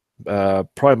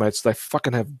primates, they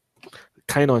fucking have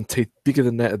canine teeth bigger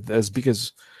than that, as big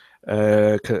as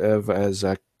the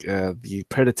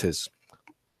predators.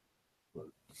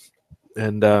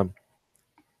 And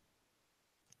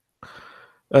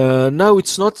No,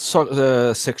 it's not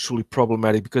sexually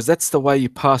problematic because that's the way you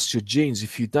pass your genes.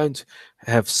 If you don't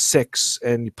have sex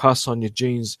and you pass on your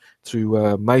genes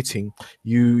through mating,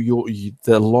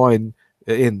 the line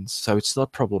ends. So it's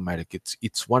not problematic.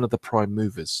 It's one of the prime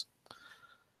movers.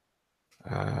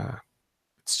 Uh,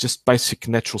 it's just basic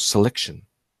natural selection.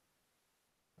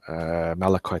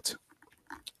 Malachite.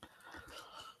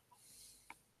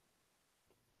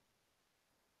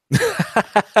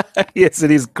 Yes,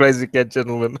 it is crazy cat,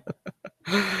 gentlemen.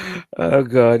 Oh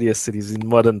god, yes, it is. In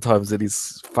modern times, it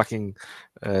is fucking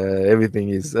everything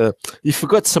is. You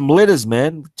forgot some letters,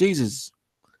 man. Jesus,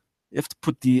 you have to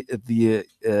put the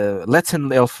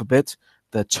Latin alphabet,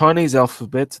 the Chinese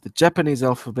alphabet, the Japanese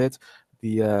alphabet,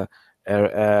 the uh,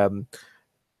 um,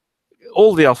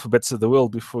 all the alphabets of the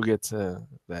world before you get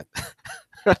that.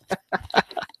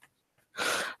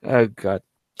 Oh god.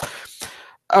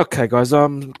 Okay, guys,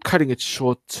 I'm cutting it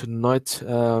short tonight.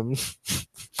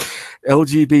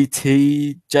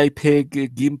 LGBT,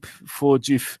 JPEG, GIMP,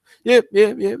 4GIF. Yep,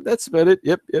 yep, yep. That's about it.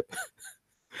 Yep, yep.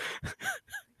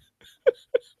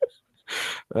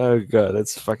 Oh god,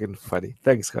 that's fucking funny.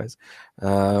 Thanks, guys.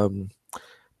 Um,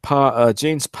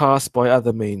 genes pass by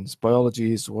other means.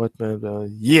 Biology is what?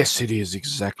 Yes, it is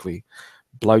exactly.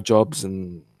 Blowjobs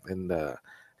and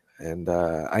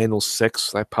anal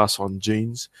sex, they pass on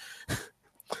genes,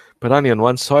 but only on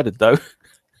one sided though.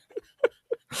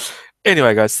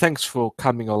 Anyway, guys, thanks for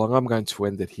coming along. I'm going to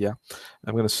end it here.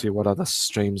 I'm going to see what other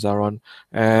streams are on.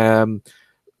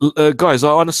 Guys,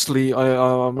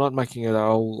 I'm not making it.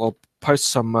 I'll post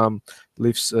some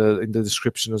links in the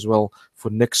description as well for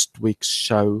next week's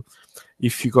show.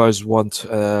 If you guys want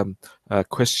a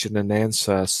question and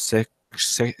answer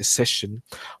session,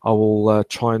 I will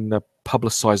try and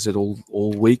publicize it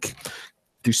all week,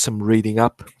 do some reading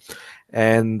up,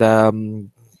 and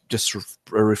just a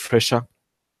refresher.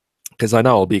 Because I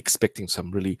know I'll be expecting some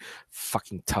really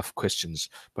fucking tough questions,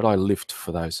 but I lived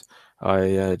for those.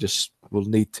 I just will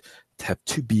need to have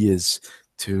 2 beers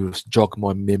to jog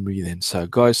my memory then. So,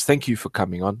 guys, thank you for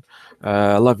coming on.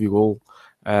 I love you all.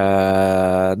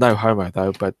 No homo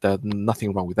though, but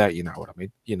nothing wrong with that. You know what I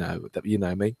mean? You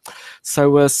know me.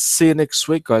 So, see you next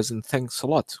week, guys, and thanks a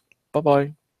lot. Bye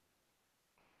bye.